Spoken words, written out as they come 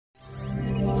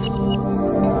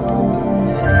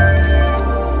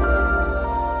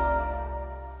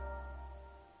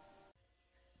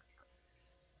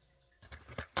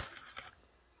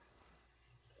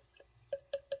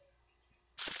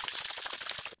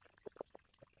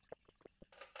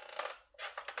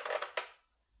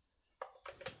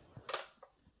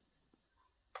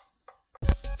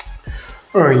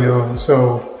Alright, y'all,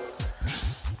 so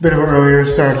bit of an earlier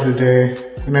start of the day.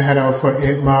 I'm gonna head out for an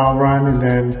 8-mile run and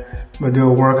then I'm gonna do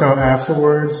a workout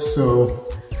afterwards. So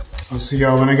I'll see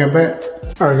y'all when I get back.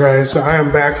 Alright guys, so I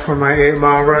am back from my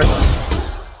 8-mile run.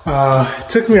 It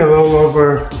took me a little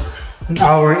over an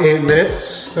hour and 8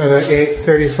 minutes at an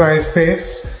 8:35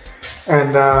 pace.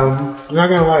 And I'm not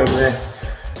gonna lie, man,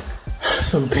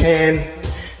 some pain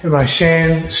in my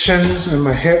shins and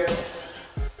my hip.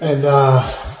 And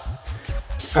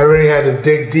I really had to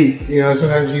dig deep. You know,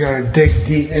 sometimes you gotta dig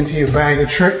deep into your bag of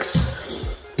tricks.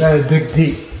 You gotta dig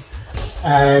deep.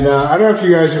 And I don't know if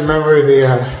you guys remember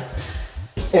the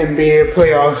NBA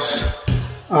playoffs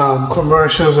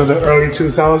commercials of the early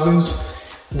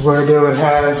 2000s, where they would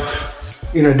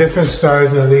have, you know, different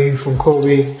stars in the league, from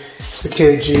Kobe to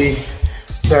KG,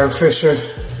 Derek Fisher,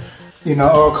 you know,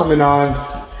 all coming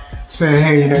on saying,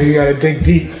 hey, you know, you gotta dig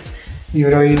deep.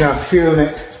 Even though you're not feeling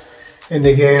it in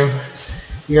the game,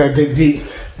 you gotta dig deep.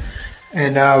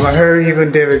 And I heard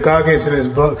even David Goggins in his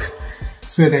book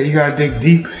said that you gotta dig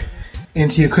deep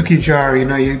into your cookie jar, you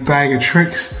know, your bag of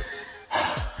tricks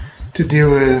to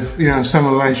deal with, you know, some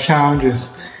of life's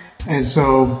challenges. And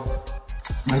so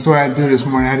that's what I had to do this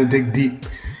morning. I had to dig deep.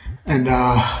 And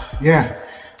yeah,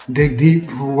 dig deep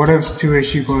for whatever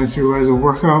situation you're going through, whether it's a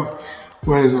workout,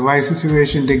 whether it's a life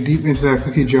situation, dig deep into that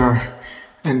cookie jar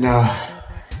and,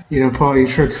 you know, pull all your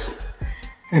tricks.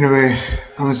 Anyway,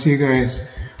 I'm gonna see you guys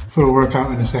for the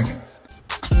workout in a second.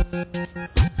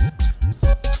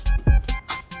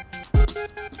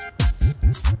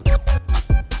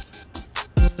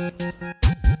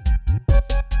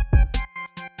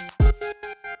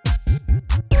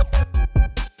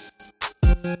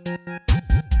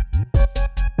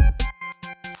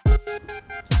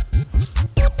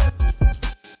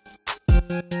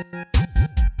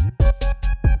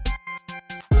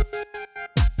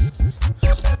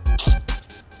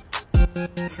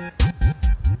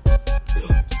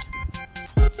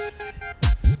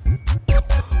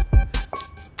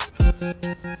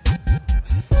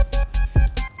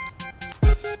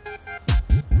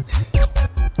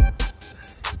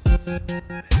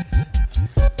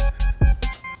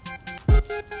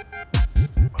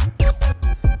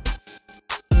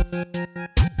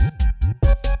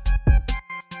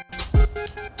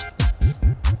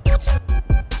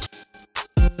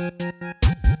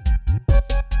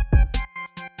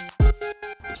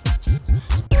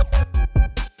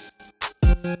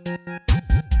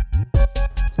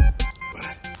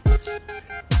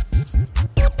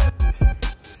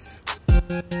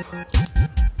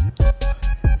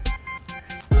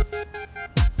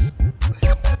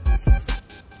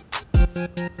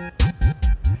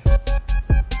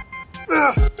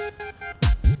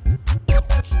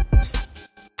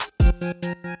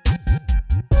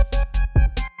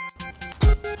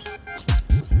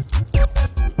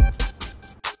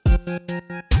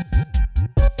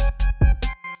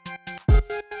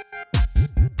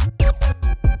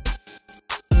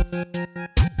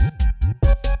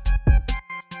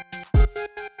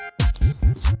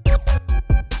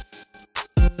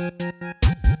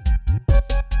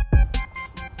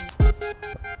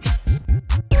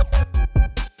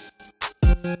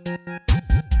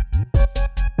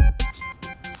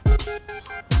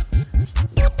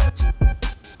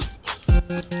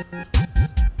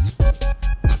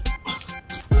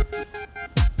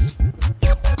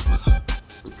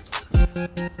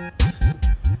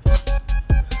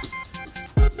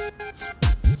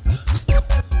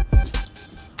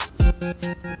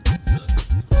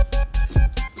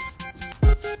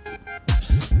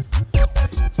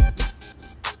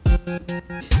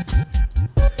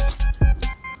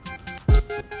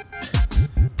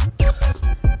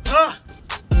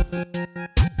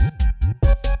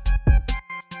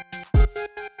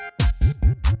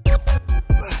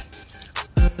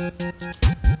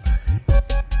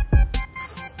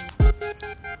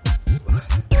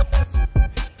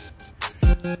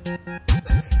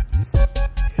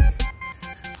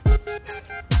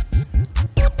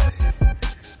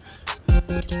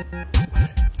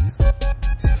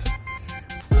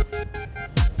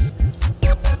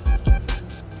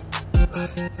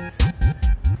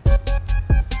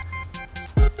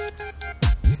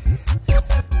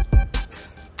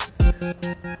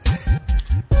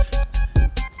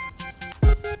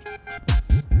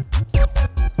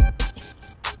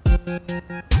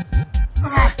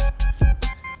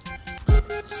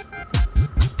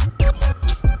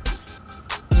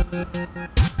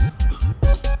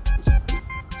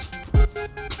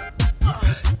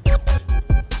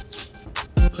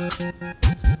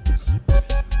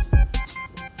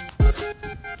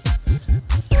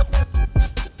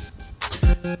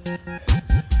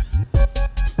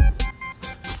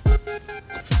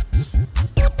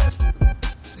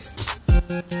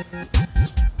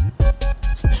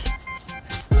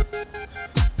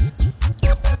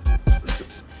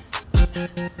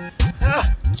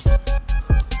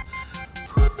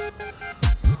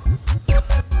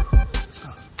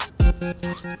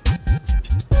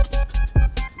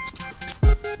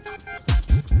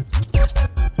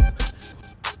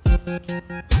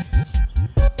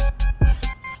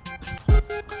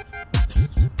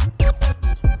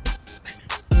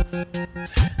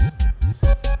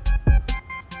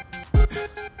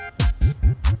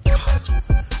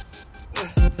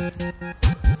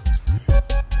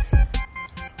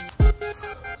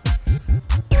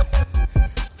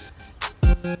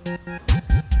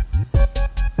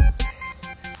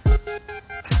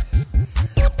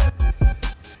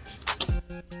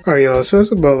 Alright, y'all, so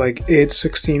it's about like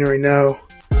 8:16 right now.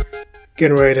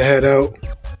 Getting ready to head out.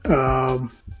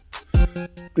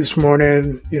 This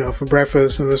morning, for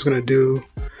breakfast, I'm just gonna do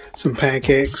some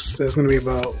pancakes. That's gonna be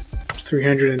about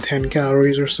 310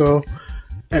 calories or so.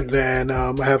 And then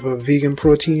I have a vegan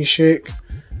protein shake.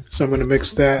 So I'm gonna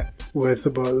mix that with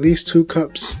about at least 2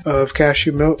 cups of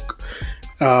cashew milk.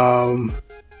 And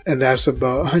that's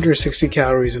about 160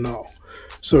 calories in all.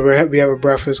 So we have a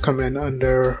breakfast coming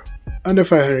under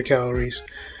 500 calories.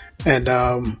 And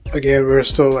again, we're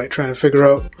still like trying to figure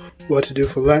out what to do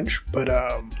for lunch. But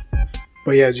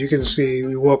yeah, as you can see,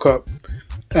 we woke up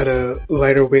at a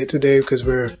lighter weight today because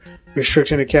we're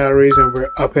restricting the calories and we're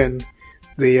upping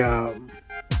the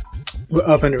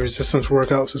resistance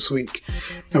workouts this week.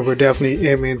 And we're definitely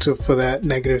aiming for that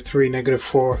 -3,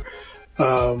 -4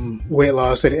 weight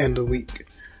loss at the end of the week.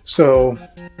 So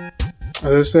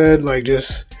as I said, like,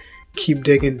 just keep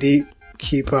digging deep,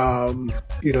 keep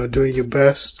doing your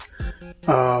best,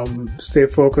 stay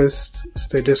focused,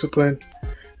 stay disciplined,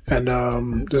 and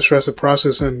just trust the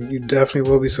process, and you definitely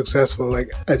will be successful.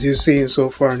 Like, as you've seen so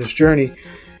far in this journey,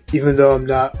 even though I'm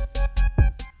not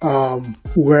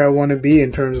where I want to be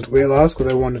in terms of weight loss,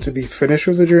 because I wanted to be finished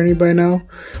with the journey by now,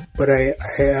 but I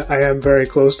am very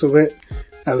close to it,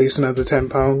 at least another 10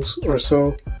 pounds or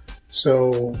so.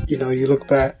 So, you look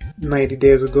back 90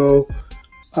 days ago,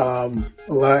 a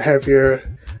lot heavier,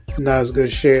 not as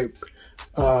good shape,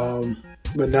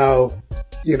 but now,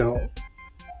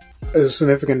 there's a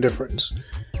significant difference.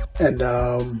 And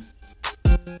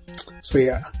so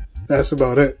yeah, that's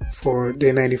about it for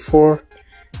day 94.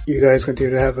 You guys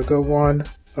continue to have a good one.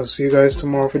 I'll see you guys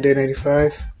tomorrow for day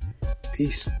 95.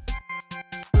 Peace.